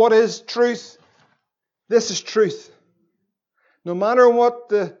truth. What is truth? This is truth. No matter what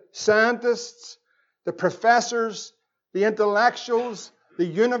the scientists, the professors, the intellectuals, the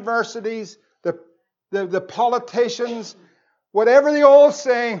universities, the politicians, whatever they all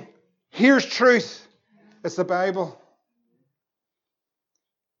say, here's truth. It's the Bible.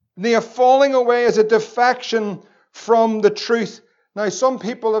 The falling away is a defection from the truth. Now, some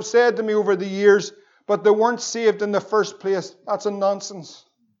people have said to me over the years, but they weren't saved in the first place. That's a nonsense.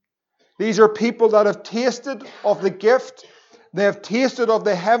 These are people that have tasted of the gift. They have tasted of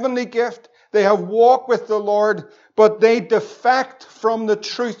the heavenly gift. They have walked with the Lord, but they defect from the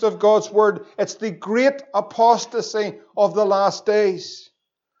truth of God's Word. It's the great apostasy of the last days.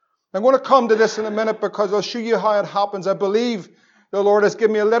 I'm going to come to this in a minute because I'll show you how it happens. I believe the Lord has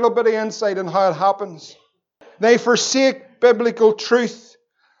given me a little bit of insight on how it happens. They forsake biblical truth.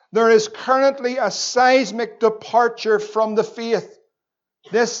 There is currently a seismic departure from the faith.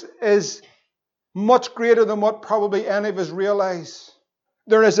 This is much greater than what probably any of us realize.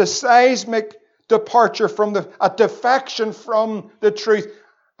 There is a seismic departure from a defection from the truth.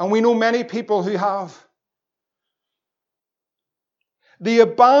 And we know many people who have. The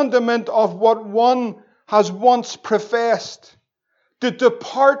abandonment of what one has once professed. To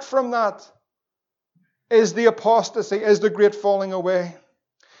depart from that is the apostasy, is the great falling away.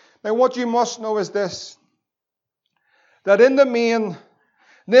 Now what you must know is this. That in the main,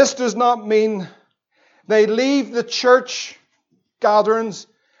 this does not mean they leave the church gatherings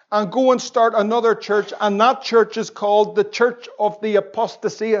and go and start another church, and that church is called the Church of the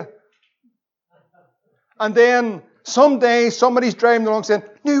Apostasia. And then someday somebody's driving along saying,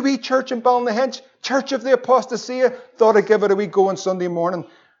 "New wee church in Ballinahenge, Church of the Apostasia, thought I'd give it a wee go on Sunday morning."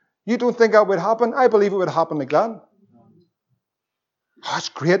 You don't think that would happen? I believe it would happen like that. Oh, it's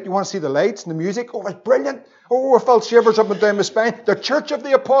great. You want to see the lights and the music? Oh, it's brilliant. Oh, I felt shivers up and down my spine. The Church of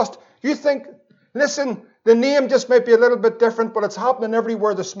the Apostle. You think, listen, the name just might be a little bit different, but it's happening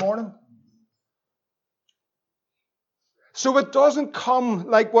everywhere this morning. So it doesn't come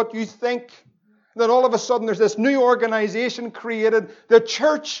like what you think, that all of a sudden there's this new organization created, the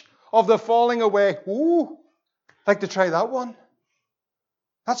Church of the Falling Away. Ooh, I'd like to try that one.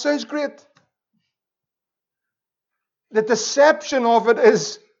 That sounds great. The deception of it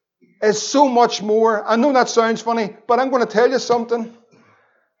is so much more. I know that sounds funny, but I'm going to tell you something.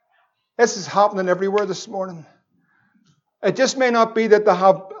 This is happening everywhere this morning. It just may not be that they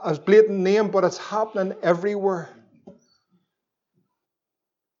have a blatant name, but it's happening everywhere.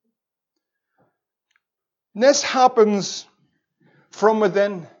 And this happens from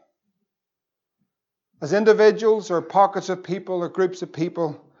within. As individuals or pockets of people or groups of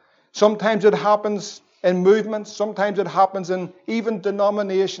people. Sometimes it happens in movements. Sometimes it happens in even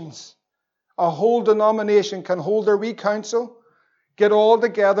denominations. A whole denomination can hold their wee council, get all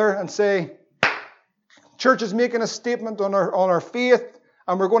together and say, church is making a statement on our faith,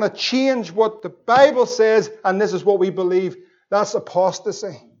 and we're going to change what the Bible says, and this is what we believe. That's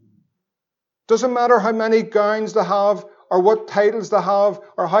apostasy. Doesn't matter how many gowns they have, or what titles they have,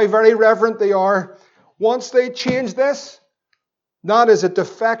 or how very reverent they are. Once they change this, that is a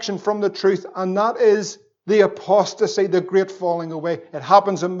defection from the truth, and that is the apostasy, the great falling away. It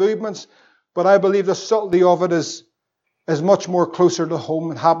happens in movements, but I believe the subtlety of it is much more closer to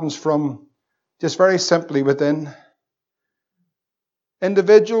home. It happens from just very simply within.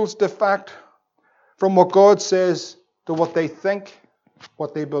 Individuals defect from what God says to what they think,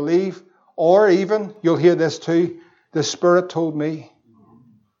 what they believe, or even, you'll hear this too, the Spirit told me.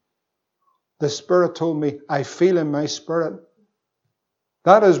 The Spirit told me. I feel in my spirit.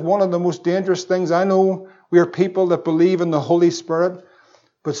 That is one of the most dangerous things. I know we are people that believe in the Holy Spirit.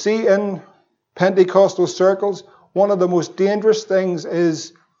 But see, in Pentecostal circles, one of the most dangerous things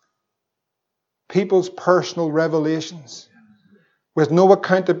is people's personal revelations with no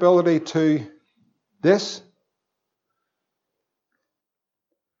accountability to this.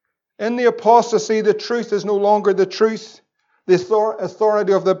 In the apostasy, the truth is no longer the truth. The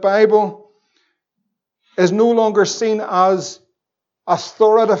authority of the Bible is no longer seen as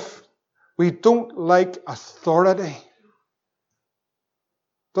authoritative. We don't like authority.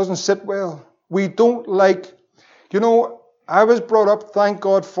 Doesn't sit well. We don't like, I was brought up, thank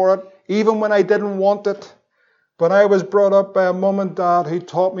God for it, even when I didn't want it. But I was brought up by a mum and dad who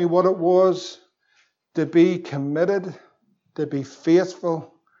taught me what it was to be committed, to be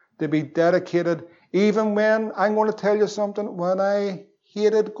faithful, to be dedicated. Even when, I'm going to tell you something, when I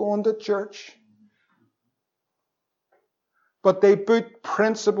hated going to church. But they put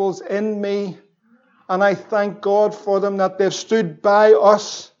principles in me, and I thank God for them, that they've stood by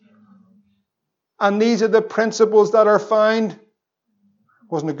us. And these are the principles that are found.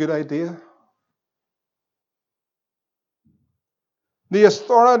 Wasn't a good idea. The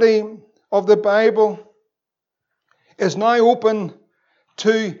authority of the Bible is now open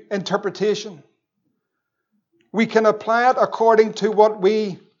to interpretation. We can apply it according to what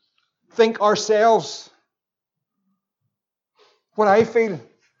we think ourselves. What I feel.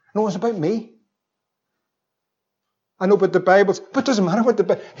 No, it's about me. I know about the Bible, but it doesn't matter what the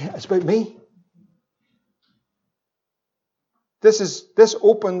Bible. It's about me. This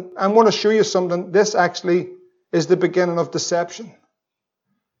open. I want to show you something. This actually is the beginning of deception.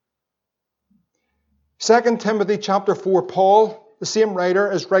 2 Timothy chapter 4, Paul, the same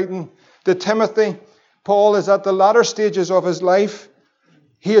writer, is writing to Timothy. Paul is at the latter stages of his life.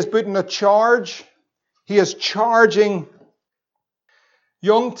 He is putting a charge. He is charging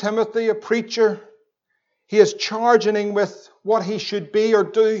young Timothy, a preacher. He is charging him with what he should be or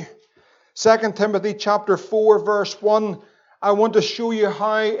do. 2 Timothy chapter 4, verse 1. I want to show you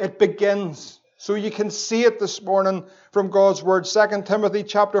how it begins, so you can see it this morning from God's Word. 2 Timothy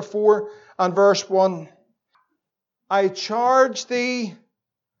chapter 4 and verse 1. I charge thee,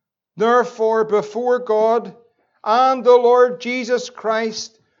 therefore, before God and the Lord Jesus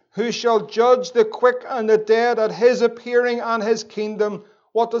Christ, who shall judge the quick and the dead at his appearing and his kingdom.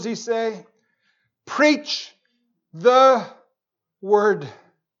 What does he say? Preach the word.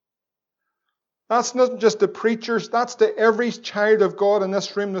 That's not just the preachers, that's to every child of God in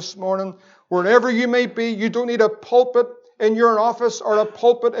this room this morning. Wherever you may be, you don't need a pulpit in your office or a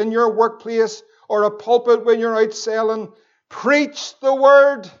pulpit in your workplace or a pulpit when you're out selling. Preach the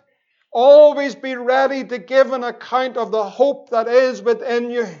word. Always be ready to give an account of the hope that is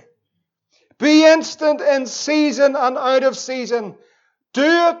within you. Be instant in season and out of season. Do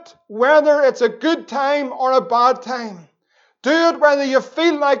it whether it's a good time or a bad time. Do it whether you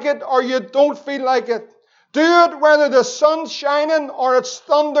feel like it or you don't feel like it. Do it whether the sun's shining or it's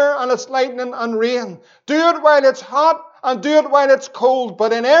thunder and it's lightning and rain. Do it while it's hot and do it while it's cold.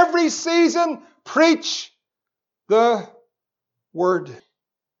 But in every season, preach the word.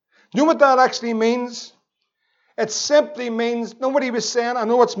 You know what that actually means? It simply means, know what he was saying? I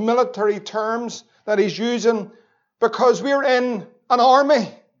know it's military terms that he's using, because we're in an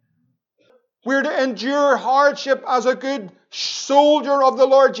army. We're to endure hardship as a good soldier of the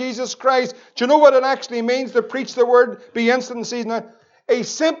Lord Jesus Christ. Do you know what it actually means to preach the word, be instant in season? He's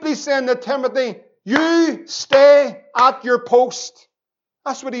simply saying to Timothy, you stay at your post.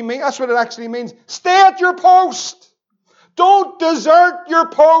 That's what he means. That's what it actually means. Stay at your post. Don't desert your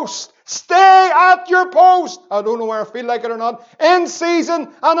post. Stay at your post. I don't know whether I feel like it or not. In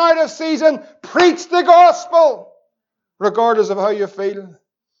season and out of season, preach the gospel, regardless of how you feel.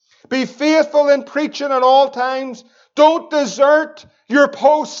 Be faithful in preaching at all times. Don't desert your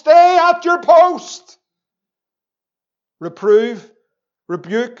post. Stay at your post. Reprove,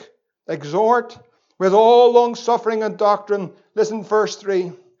 rebuke, exhort with all long suffering and doctrine. Listen, verse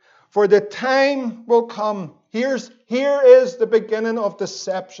 3. For the time will come. Here is the beginning of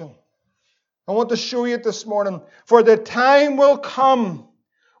deception. I want to show you it this morning. For the time will come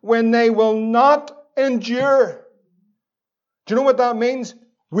when they will not endure. Do you know what that means?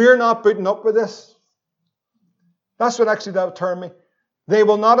 We're not putting up with this. That's what actually that turned me. They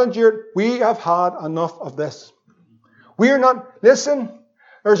will not endure it. We have had enough of this. We are not... Listen,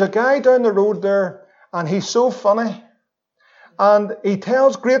 there's a guy down the road there, and he's so funny. And he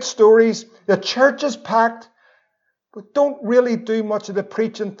tells great stories. The church is packed. We don't really do much of the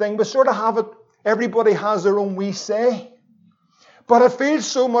preaching thing. We sort of have it, everybody has their own wee say. But it feels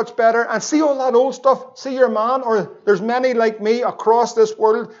so much better. And see all that old stuff? See your man, or there's many like me across this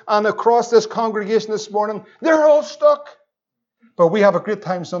world and across this congregation this morning. They're all stuck. But we have a great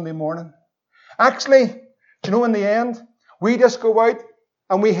time Sunday morning. Actually, do you know in the end, we just go out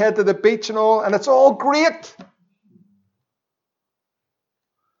and we head to the beach and all, and it's all great.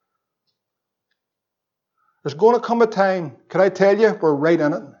 There's going to come a time, can I tell you, we're right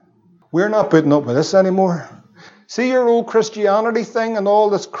in it. We're not putting up with this anymore. See your old Christianity thing and all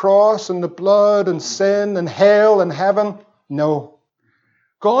this cross and the blood and sin and hell and heaven? No.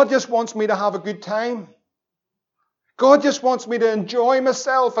 God just wants me to have a good time. God just wants me to enjoy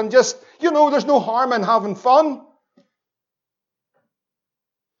myself and just, there's no harm in having fun.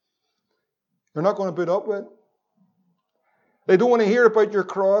 They're not going to put up with it. They don't want to hear about your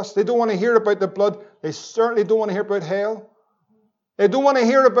cross. They don't want to hear about the blood. They certainly don't want to hear about hell. They don't want to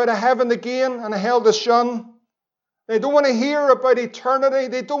hear about a heaven to gain and a hell to shun. They don't want to hear about eternity.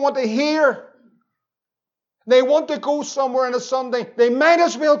 They don't want to hear. They want to go somewhere on a Sunday. They might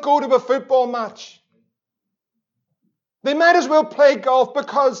as well go to a football match. They might as well play golf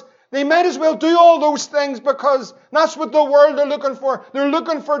because they might as well do all those things because that's what the world are looking for. They're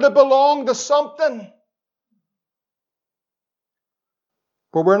looking for to belong to something.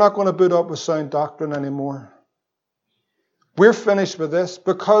 But we're not going to put up with sound doctrine anymore. We're finished with this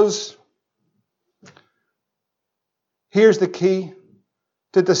because here's the key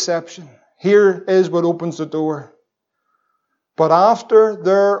to deception. Here is what opens the door. But after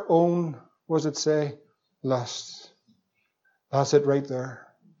their own, what does it say? Lusts. That's it right there.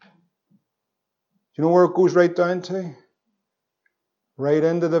 Do you know where it goes right down to? Right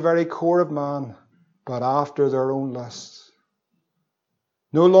into the very core of man. But after their own lusts.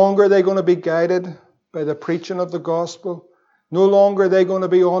 No longer are they going to be guided by the preaching of the gospel. No longer are they going to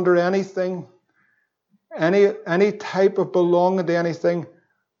be under anything, any type of belonging to anything.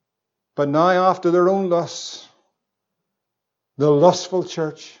 But now after their own lusts, the lustful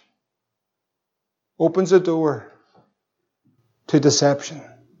church opens a door to deception.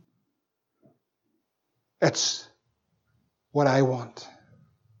 It's what I want.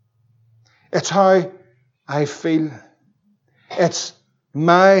 It's how I feel. It's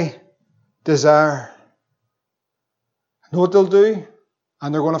my desire. You know what they'll do?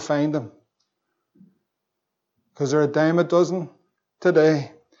 And they're going to find them. Because they're a dime a dozen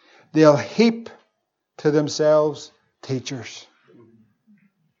today. They'll heap to themselves teachers.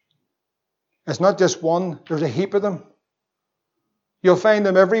 It's not just one. There's a heap of them. You'll find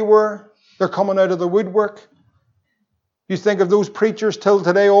them everywhere. They're coming out of the woodwork. You think of those preachers till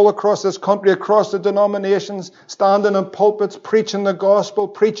today all across this country, across the denominations, standing in pulpits, preaching the gospel,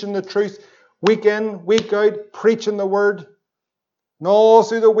 preaching the truth, week in, week out, preaching the word. And all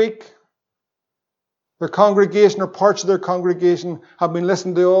through the week, their congregation or parts of their congregation have been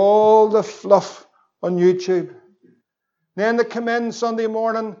listening to all the fluff on YouTube. Then they come in Sunday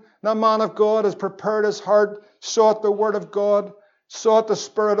morning, that man of God has prepared his heart, sought the word of God, sought the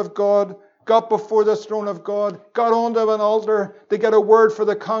Spirit of God, got before the throne of God, got onto an altar to get a word for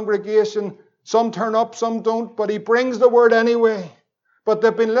the congregation. Some turn up, some don't, but he brings the word anyway. But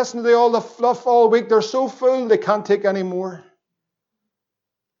they've been listening to all the fluff all week. They're so full they can't take any more.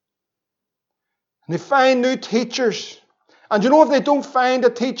 And they find new teachers. And you know if they don't find a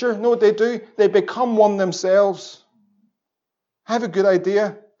teacher, you know what they do? They become one themselves. I have a good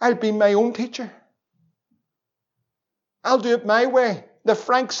idea. I'll be my own teacher. I'll do it my way. The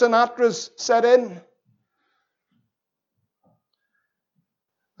Frank Sinatras set in.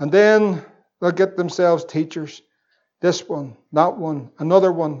 And then they'll get themselves teachers. This one, that one,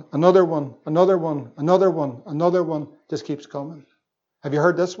 another one, another one, another one, another one, another one. Just keeps coming. Have you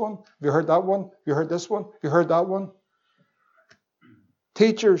heard this one? Have you heard that one? Have you heard this one? Have you heard that one?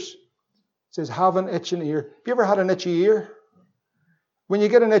 Teachers. It says, have an itching ear. Have you ever had an itchy ear? When you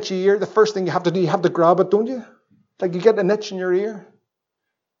get an itchy ear, the first thing you have to do, you have to grab it, don't you? Like you get an itch in your ear.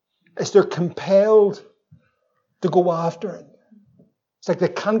 It's they're compelled to go after it. It's like they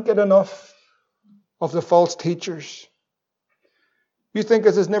can't get enough of the false teachers. You think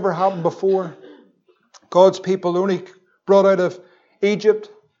this has never happened before? God's people only brought out of Egypt,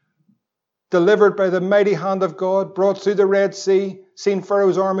 delivered by the mighty hand of God, brought through the Red Sea, seen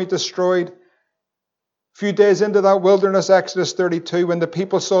Pharaoh's army destroyed. A few days into that wilderness, Exodus 32, when the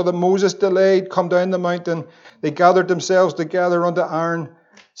people saw that Moses delayed, come down the mountain, they gathered themselves together unto Aaron,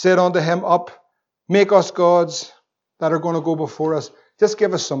 said unto him, Up, make us gods that are going to go before us. Just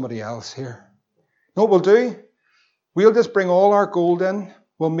give us somebody else here. You know what we'll do? We'll just bring all our gold in.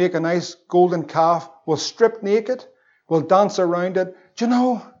 We'll make a nice golden calf. We'll strip naked. We'll dance around it.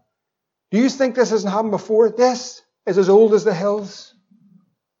 Do you think this hasn't happened before? This is as old as the hills.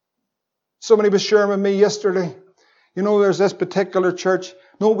 Somebody was sharing with me yesterday. There's this particular church. You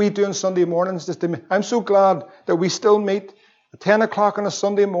know what we do on Sunday mornings? I'm so glad that we still meet at 10 o'clock on a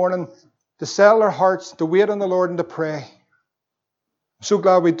Sunday morning to settle our hearts, to wait on the Lord and to pray. I'm so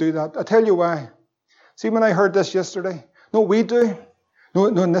glad we do that. I tell you why. See, when I heard this yesterday, no, we do. No,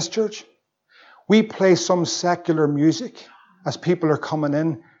 in this church, we play some secular music as people are coming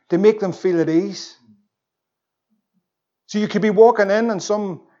in to make them feel at ease. So you could be walking in and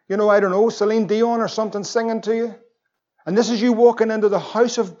some, Celine Dion or something singing to you. And this is you walking into the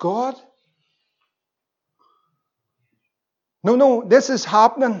house of God. No, this is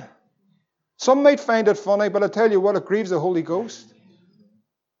happening. Some might find it funny, but I tell you what, it grieves the Holy Ghost.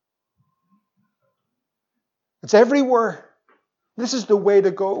 It's everywhere. This is the way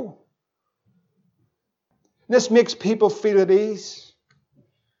to go. This makes people feel at ease.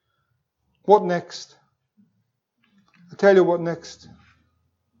 What next? I tell you what next.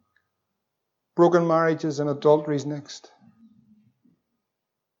 Broken marriages and adulteries next.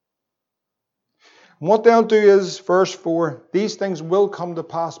 And what they'll do is, verse 4, these things will come to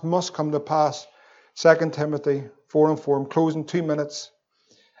pass, must come to pass. 2 Timothy 4:4. I'm closing 2 minutes.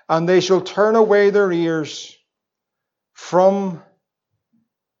 And they shall turn away their ears from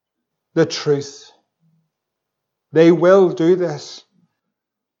the truth. They will do this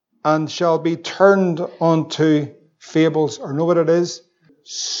and shall be turned unto fables, or know what it is?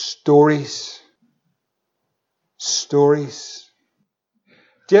 Stories. Stories.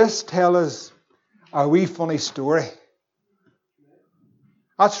 Just tell us a wee funny story.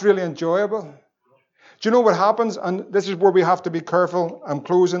 That's really enjoyable. Do you know what happens? And this is where we have to be careful. I'm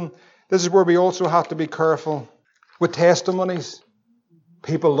closing. This is where we also have to be careful with testimonies.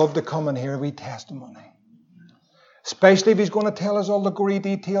 People love to come and hear a wee testimony. Especially if he's going to tell us all the gory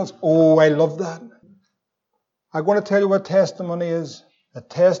details. Oh, I love that. I'm going to tell you what testimony is. A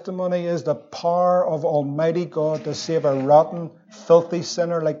testimony is the power of Almighty God to save a rotten, filthy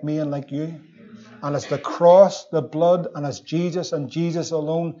sinner like me and like you. And it's the cross, the blood, and it's Jesus and Jesus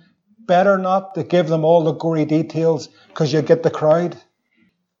alone. Better not to give them all the gory details because you get the crowd.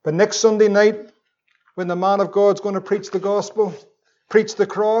 But next Sunday night, when the man of God's going to preach the gospel, preach the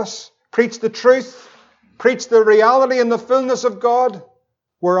cross, preach the truth, preach the reality and the fullness of God,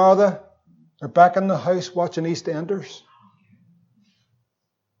 where are they? They're back in the house watching EastEnders.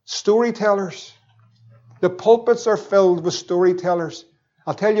 Storytellers. The pulpits are filled with storytellers.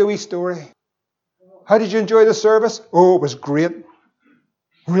 I'll tell you a wee story. How did you enjoy the service? Oh, it was great.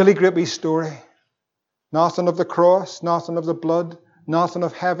 Really great wee story. Nothing of the cross, nothing of the blood, nothing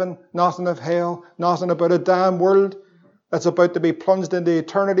of heaven, nothing of hell, nothing about a damn world that's about to be plunged into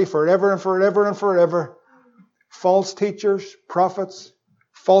eternity forever and forever and forever. False teachers, prophets,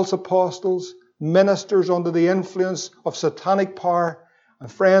 false apostles, ministers under the influence of satanic power.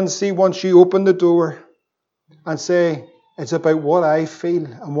 And friends, see, once you open the door and say, it's about what I feel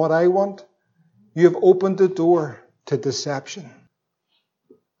and what I want, you have opened the door to deception.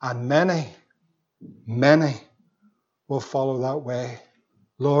 And many will follow that way.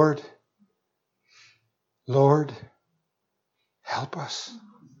 Lord, help us.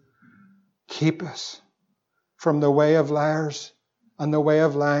 Keep us from the way of liars and the way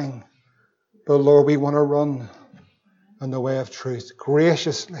of lying. But Lord, we want to run on the way of truth.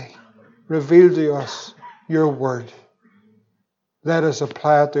 Graciously reveal to us your word. Let us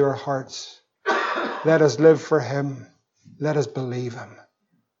apply it to our hearts. Let us live for him. Let us believe him.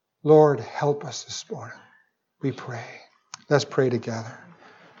 Lord, help us this morning. We pray. Let's pray together.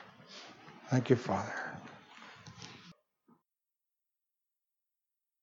 Thank you, Father.